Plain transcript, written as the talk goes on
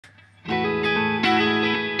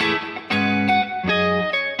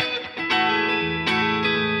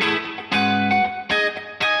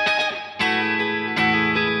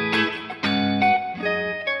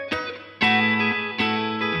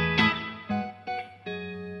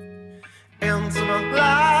into the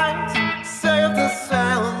light. Save the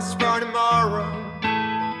silence for tomorrow.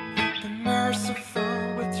 Be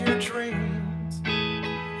merciful with your dreams.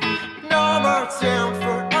 No more time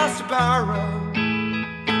for us to borrow.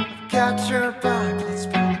 I've got your back, let's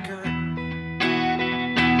pull the curtain.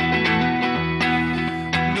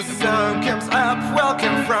 The sun comes up,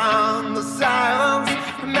 welcome from the silence.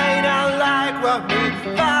 We may not like what we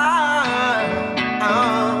find.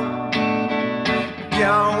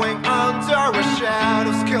 Going under our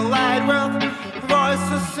shadows collide with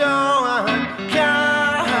voices so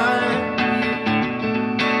unkind.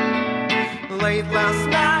 Late last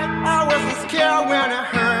night I wasn't scared when I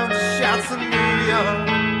heard the shots in New York.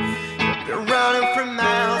 They're running for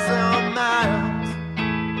miles and miles.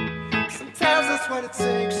 Sometimes that's what it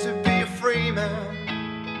takes to be a free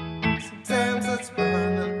man. Sometimes it's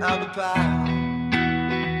burning out the pile.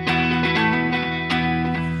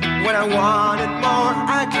 When I wanted more,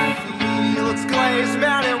 I could feel its glaze.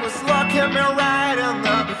 Man, it was looking me right in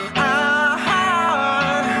the eye.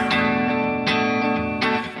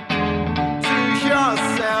 To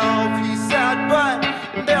yourself, he said, but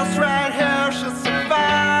this right here should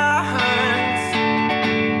suffice.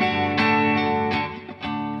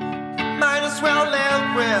 Might as well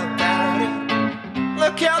live without it.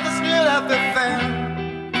 Look how this new life they found.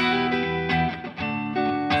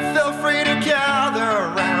 Feel free to gather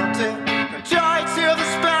around it. Joy to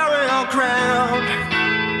this burial ground.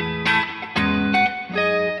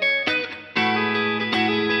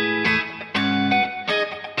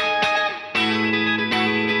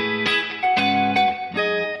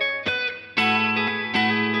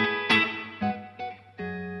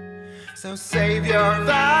 So save your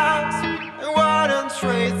vows. I wouldn't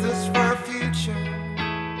trade this for a future,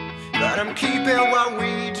 but I'm keeping what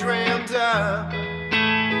we dreamed of.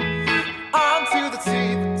 Armed to the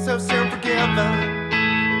teeth, so soon forgiven.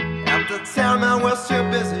 At the time I was too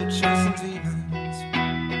busy chasing demons.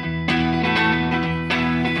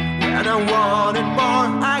 When I wanted more,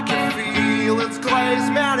 I could feel its glaze.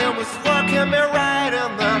 Man, it was looking me right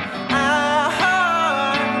in the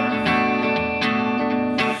eye.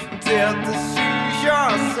 Did this to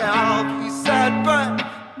yourself, he said, but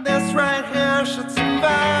this right here should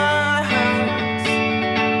suffice.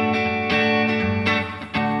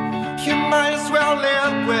 You might as well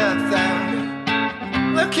live without it.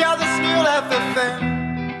 Look how this new life I found.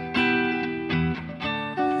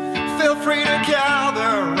 Feel free to go